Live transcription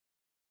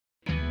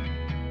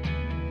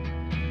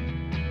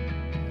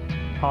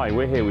Hi,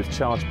 we're here with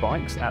Charge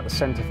Bikes at the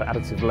Centre for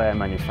Additive Layer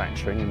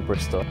Manufacturing in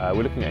Bristol.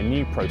 We're looking at a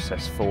new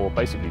process for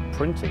basically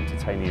printing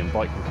titanium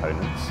bike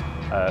components.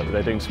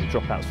 They're doing some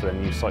dropouts for their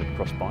new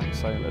Cyclocross bike,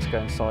 so let's go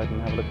inside and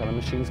have a look how the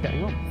machine's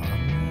getting on.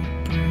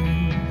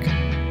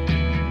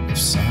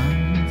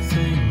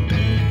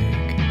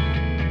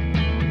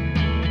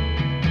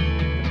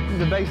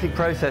 The basic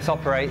process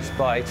operates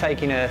by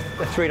taking a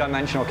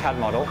three-dimensional CAD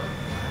model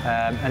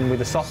and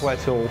with a software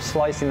tool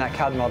slicing that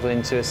CAD model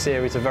into a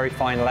series of very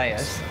fine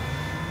layers.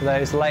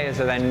 Those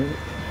layers are then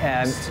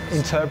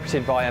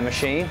interpreted by a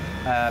machine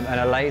and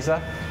a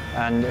laser,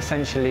 and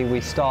essentially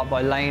we start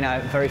by laying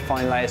out very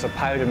fine layers of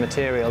powdered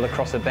material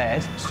across a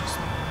bed.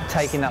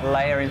 Taking that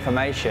layer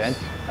information,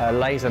 a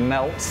laser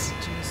melts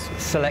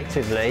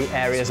selectively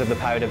areas of the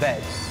powder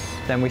bed.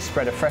 Then we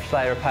spread a fresh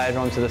layer of powder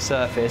onto the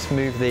surface,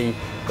 move the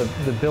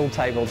build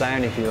table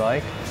down if you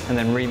like, and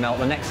then remelt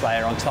the next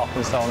layer on top,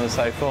 and so on and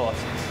so forth.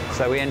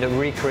 So we end up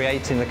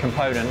recreating the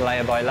component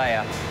layer by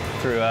layer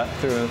through a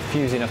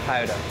fusing of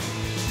powder.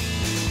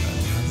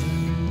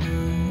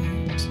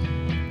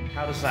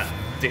 How does that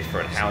differ,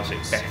 and how is it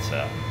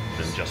better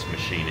than just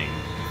machining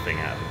the thing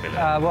out of the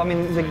billet? Well, I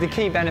mean, the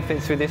key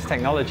benefits with this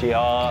technology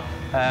are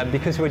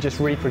because we're just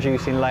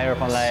reproducing layer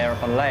upon layer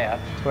upon layer,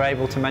 we're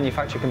able to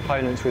manufacture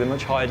components with a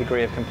much higher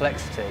degree of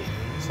complexity.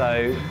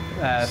 So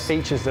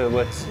features that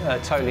were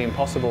totally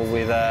impossible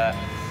with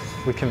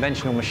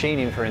conventional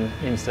machining, for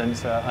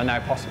instance, are now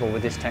possible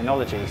with this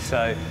technology.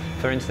 So,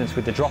 for instance,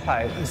 with the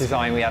dropout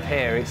design we have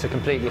here, it's a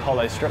completely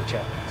hollow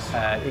structure.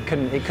 It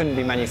couldn't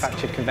be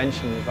manufactured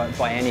conventionally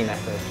by any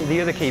method.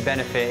 The other key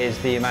benefit is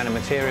the amount of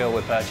material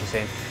we're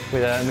purchasing.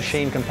 With a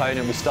machine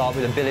component, we start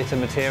with a billet of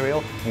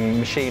material and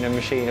machine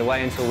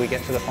away until we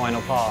get to the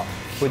final part.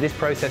 With this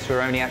process,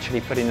 we're only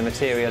actually putting the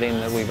material in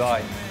that we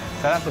buy.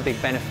 So that's a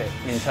big benefit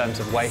in terms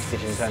of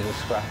wastage, in terms of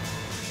scrap.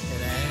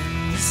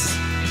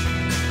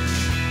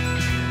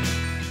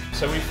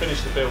 So we've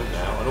finished the build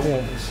now, and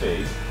all we can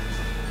see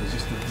is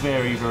just the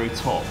very, very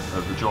top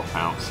of the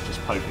dropouts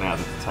just poking out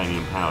of the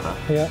titanium powder.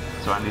 Yeah.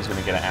 So Andy's going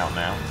to get it out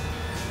now.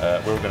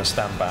 We're all going to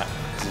stand back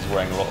because he's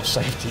wearing a lot of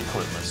safety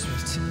equipment.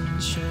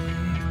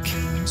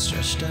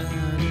 Stretched out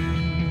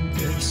in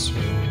this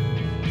room.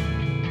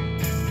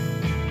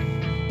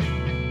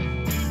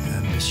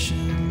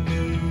 Ambition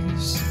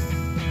leaves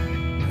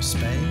no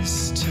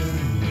space to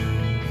move.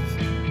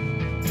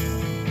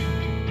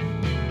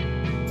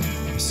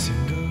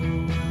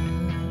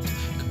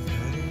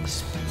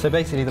 So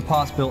basically the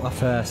part's built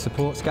off a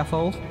support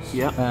scaffold.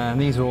 Yeah.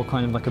 These are all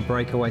kind of like a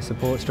breakaway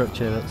support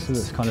structure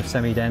that's kind of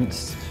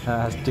semi-dense,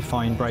 has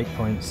defined break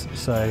points.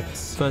 So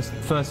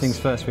first things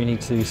first, we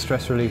need to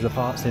stress relieve the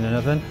parts in an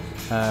oven.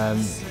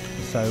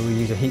 So we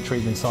use a heat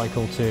treatment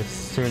cycle to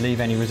relieve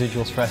any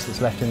residual stress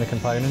that's left in the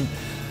component.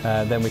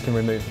 Then we can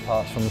remove the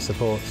parts from the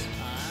supports.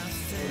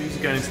 These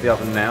are going into the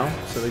oven now,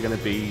 so they're going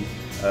to be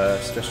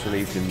stress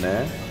relieved in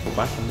there. Pull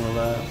back and we'll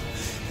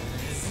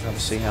have a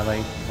see how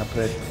they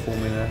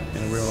perform in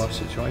a real life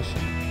situation.